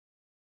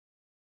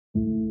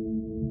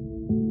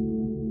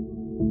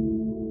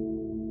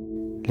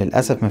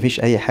للأسف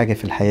مفيش أي حاجة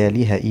في الحياة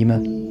ليها قيمة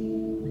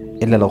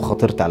إلا لو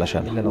خاطرت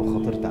علشانها.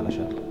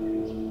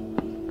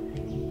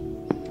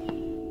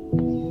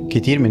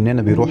 كتير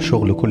مننا بيروح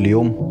شغل كل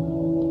يوم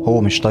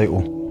هو مش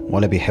طايقه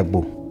ولا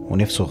بيحبه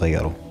ونفسه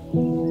يغيره.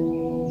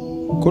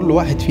 كل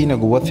واحد فينا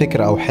جواه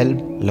فكرة أو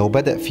حلم لو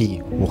بدأ فيه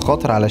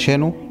وخاطر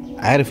علشانه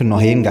عارف إنه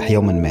هينجح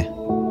يوما ما.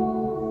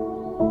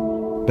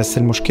 بس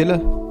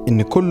المشكلة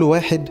إن كل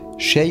واحد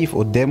شايف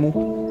قدامه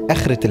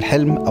آخرة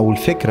الحلم أو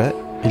الفكرة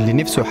اللي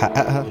نفسه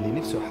يحققها،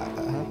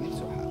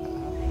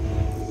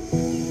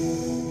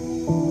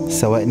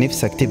 سواء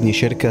نفسك تبني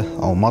شركة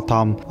أو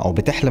مطعم أو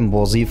بتحلم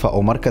بوظيفة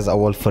أو مركز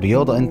أول في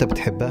رياضة أنت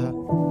بتحبها.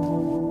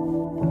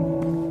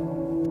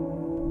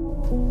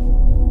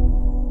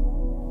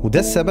 وده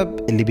السبب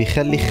اللي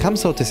بيخلي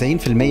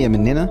 95%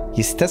 مننا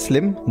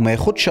يستسلم وما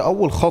ياخدش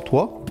أول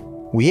خطوة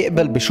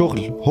ويقبل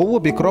بشغل هو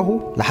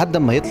بيكرهه لحد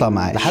ما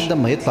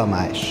يطلع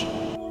معاش.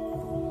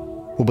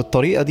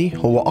 وبالطريقة دي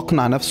هو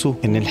أقنع نفسه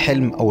إن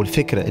الحلم أو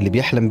الفكرة اللي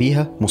بيحلم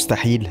بيها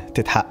مستحيل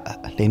تتحقق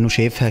لأنه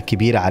شايفها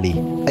كبيرة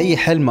عليه. أي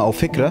حلم أو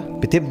فكرة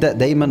بتبدأ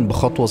دايما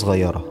بخطوة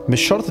صغيرة،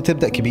 مش شرط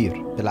تبدأ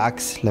كبير،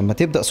 بالعكس لما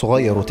تبدأ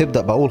صغير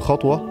وتبدأ بأول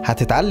خطوة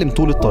هتتعلم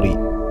طول الطريق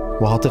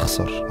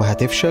وهتخسر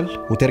وهتفشل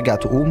وترجع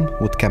تقوم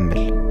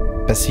وتكمل.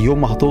 بس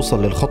يوم ما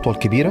هتوصل للخطوة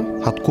الكبيرة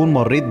هتكون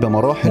مريت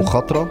بمراحل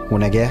مخاطرة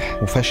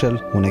ونجاح وفشل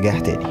ونجاح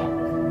تاني.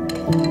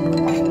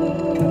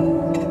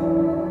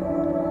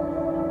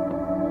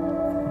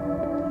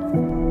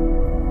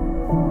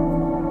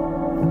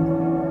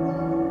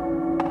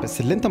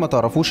 بس اللي انت ما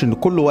تعرفوش ان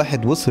كل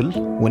واحد وصل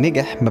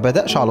ونجح ما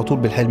بدأش على طول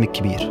بالحلم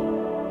الكبير.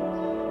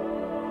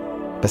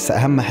 بس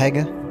اهم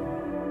حاجة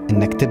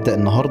انك تبدأ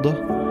النهاردة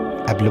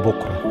قبل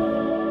بكرة،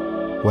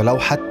 ولو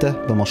حتى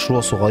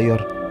بمشروع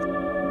صغير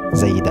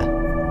زي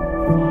ده.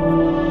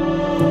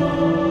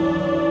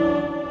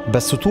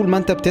 بس طول ما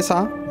انت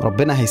بتسعى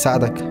ربنا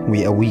هيساعدك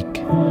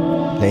ويقويك،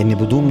 لان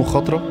بدون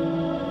مخاطرة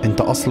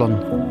انت اصلا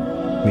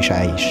مش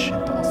عايش.